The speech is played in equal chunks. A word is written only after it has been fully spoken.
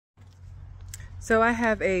So I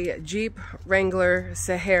have a Jeep Wrangler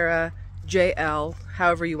Sahara JL,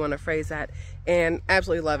 however you want to phrase that, and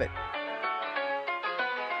absolutely love it.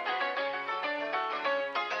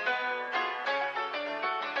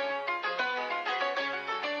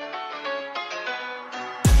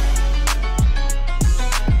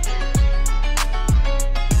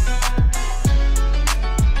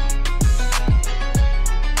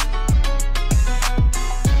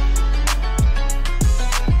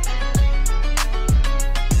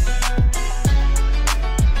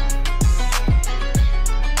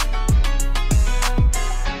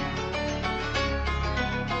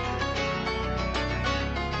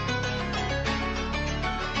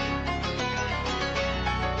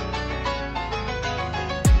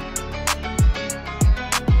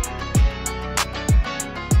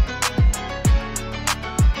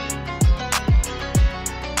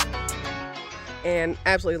 And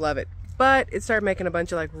absolutely love it. But it started making a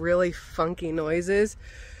bunch of like really funky noises.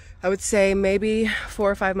 I would say maybe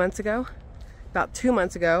 4 or 5 months ago. About 2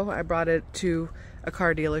 months ago, I brought it to a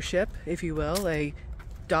car dealership, if you will, a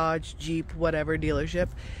Dodge, Jeep, whatever dealership,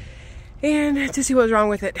 and to see what was wrong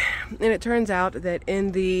with it. And it turns out that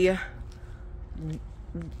in the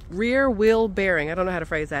rear wheel bearing, I don't know how to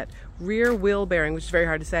phrase that, rear wheel bearing, which is very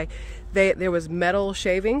hard to say, there was metal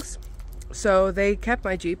shavings. So they kept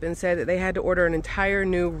my Jeep and said that they had to order an entire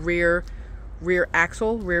new rear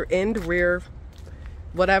axle, rear end, rear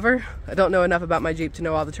whatever. I don't know enough about my Jeep to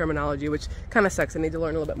know all the terminology, which kind of sucks. I need to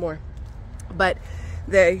learn a little bit more. But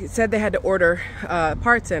they said they had to order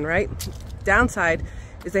parts in, right? Downside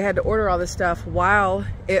is they had to order all this stuff while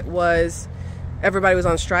everybody was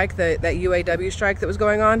on strike, that UAW strike that was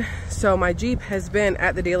going on. So my Jeep has been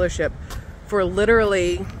at the dealership for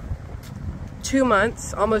literally 2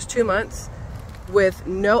 months, almost 2 months, with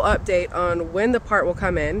no update on when the part will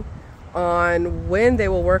come in, on when they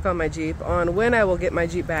will work on my Jeep, on when I will get my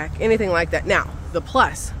Jeep back, anything like that. Now, the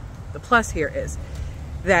plus here is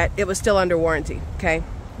that it was still under warranty, okay?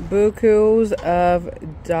 Bukus of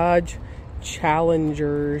Dodge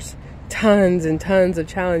Challengers, tons and tons of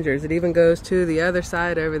Challengers. It even goes to the other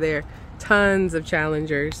side over there, tons of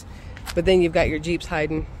Challengers. But then you've got your Jeeps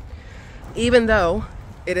hiding. Even though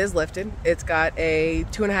it is lifted, it's got a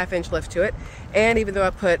 2.5-inch lift to it, and even though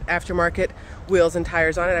I put aftermarket wheels and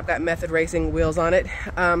tires on it, I've got Method Racing wheels on it,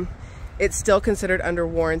 it's still considered under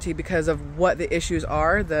warranty because of what the issues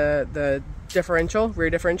are. The differential,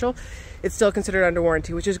 rear differential, it's still considered under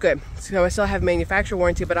warranty, which is good. So I still have manufacturer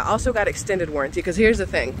warranty, but I also got extended warranty, because here's the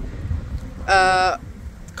thing,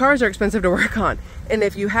 cars are expensive to work on. And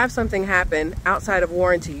if you have something happen outside of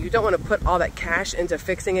warranty, you don't want to put all that cash into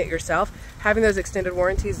fixing it yourself. Having those extended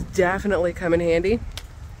warranties definitely come in handy.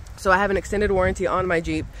 So I have an extended warranty on my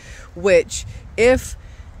Jeep, which if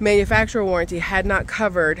manufacturer warranty had not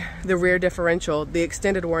covered the rear differential, the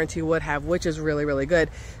extended warranty would have, which is really, really good,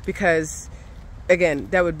 because again,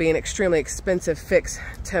 that would be an extremely expensive fix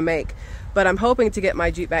to make. But I'm hoping to get my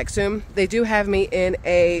Jeep back soon. They do have me in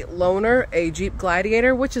a loaner, a Jeep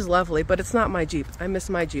Gladiator, which is lovely, but it's not my Jeep. I miss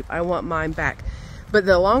my Jeep. I want mine back. But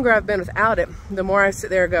the longer I've been without it, the more I sit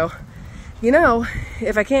there and go, you know,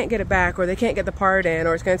 if I can't get it back, or they can't get the part in,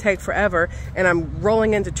 or it's going to take forever, and I'm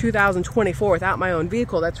rolling into 2024 without my own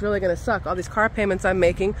vehicle, that's really going to suck. All these car payments I'm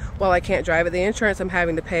making while I can't drive it, the insurance I'm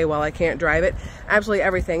having to pay while I can't drive it, absolutely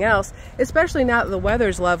everything else, especially now that the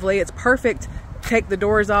weather's lovely, it's perfect. Take the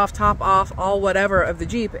doors off, top off, all whatever of the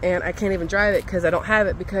Jeep, and I can't even drive it because I don't have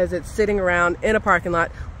it, because it's sitting around in a parking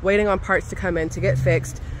lot waiting on parts to come in to get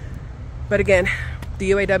fixed. But again, the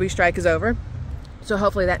UAW strike is over, so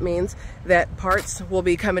hopefully that means that parts will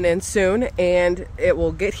be coming in soon and it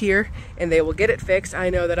will get here and they will get it fixed. I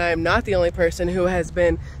know that I am not the only person who has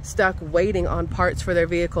been stuck waiting on parts for their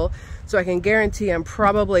vehicle, so I can guarantee I'm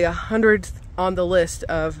probably 100th on the list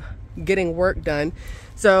of getting work done.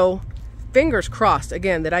 So fingers crossed,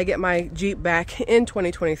 again, that I get my Jeep back in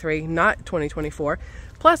 2023, not 2024.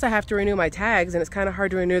 Plus, I have to renew my tags, and it's kind of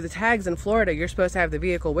hard to renew the tags in Florida. You're supposed to have the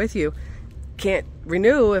vehicle with you. Can't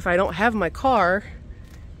renew if I don't have my car,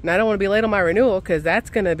 and I don't want to be late on my renewal, because that's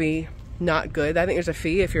going to be not good. I think there's a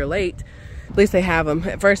fee if you're late. At least they have them.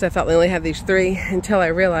 At first, I thought they only had these 3, until I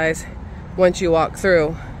realized once you walk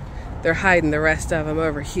through, they're hiding the rest of them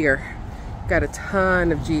over here. Got a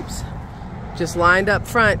ton of Jeeps just lined up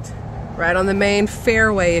front, right on the main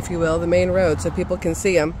fairway, if you will, the main road, so people can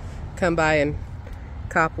see them, come by and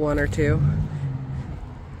cop 1 or 2.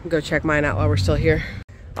 Go check mine out while we're still here.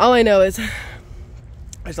 All I know is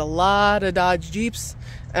there's a lot of Dodge Jeeps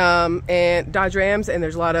and Dodge Rams, and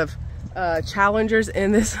there's a lot of Challengers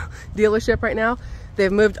in this dealership right now.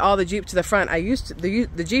 They've moved all the Jeeps to the front.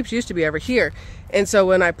 The Jeeps used to be over here, And so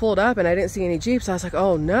when I pulled up and I didn't see any Jeeps, I was like,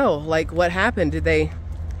 oh no, like what happened? Did they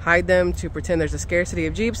hide them to pretend there's a scarcity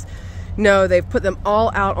of Jeeps? No, they've put them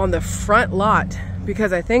all out on the front lot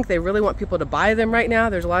because I think they really want people to buy them right now.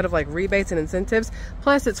 There's a lot of like rebates and incentives.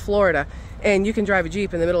 Plus it's Florida and you can drive a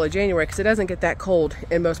Jeep in the middle of January because it doesn't get that cold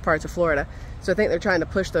in most parts of Florida. So I think they're trying to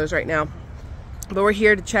push those right now. But we're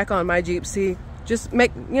here to check on my Jeep, see, just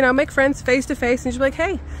make friends face to face and just be like,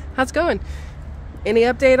 hey, how's it going? Any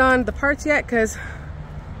update on the parts yet? Because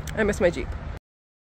I miss my Jeep.